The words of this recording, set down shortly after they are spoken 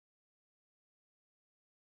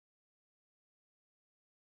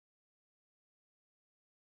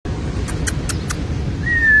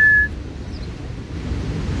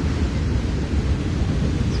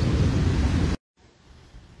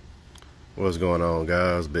What's going on,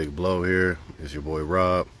 guys? Big Blow here. It's your boy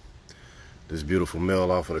Rob. This beautiful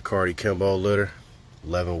male off of the Cardi Kimbo litter,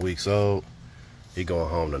 11 weeks old. He going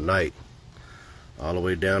home tonight, all the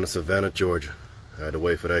way down to Savannah, Georgia. I had to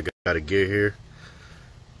wait for that guy to get here.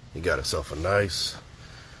 He got himself a nice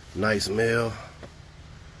male.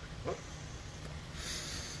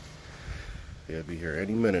 He'll be here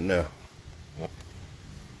any minute now.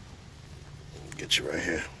 Get you right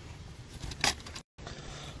here.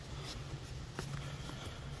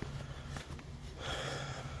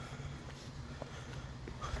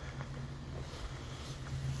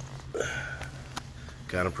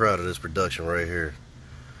 Kind of proud of this production right here.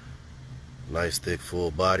 Nice thick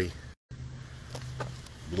full body,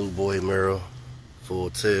 blue boy marrow, full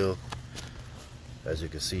tail. As you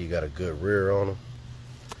can see, you got a good rear on him.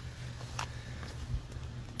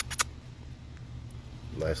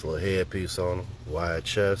 Nice little headpiece on him, wide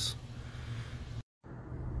chest.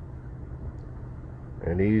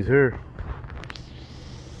 And he's here,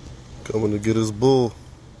 coming to get his bull.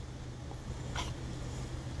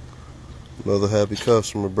 Another happy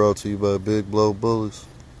customer brought to you by Big Blow Bullies.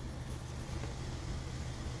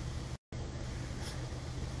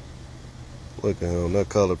 Look at him, that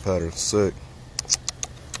color pattern's sick.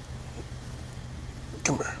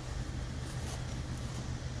 Come here.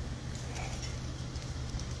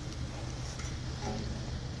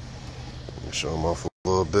 Let me show him off a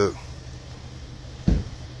little bit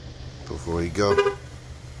before he go.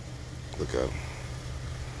 Look at him.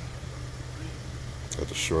 Got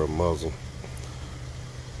the short muzzle.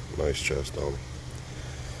 Nice chest on him.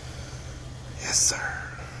 Yes, sir.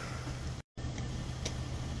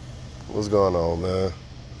 What's going on, man?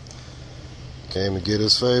 Came to get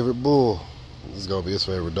his favorite bull. This is gonna be his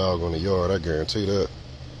favorite dog on the yard, I guarantee that.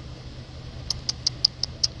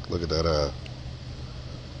 Look at that eye.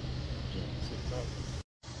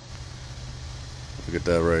 Look at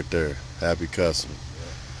that right there. Happy customer.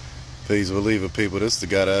 Please believe it, people. This is the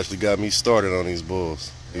guy that actually got me started on these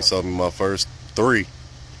bulls. He sold me my first 3.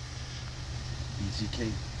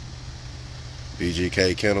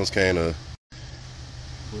 BGK Kennels came to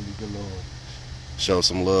show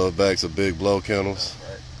some love back to Big Blow Kennels.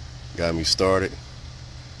 Got me started.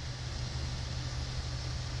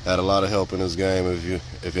 Had a lot of help in this game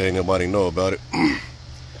if ain't nobody know about it.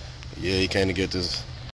 Yeah, he came to get this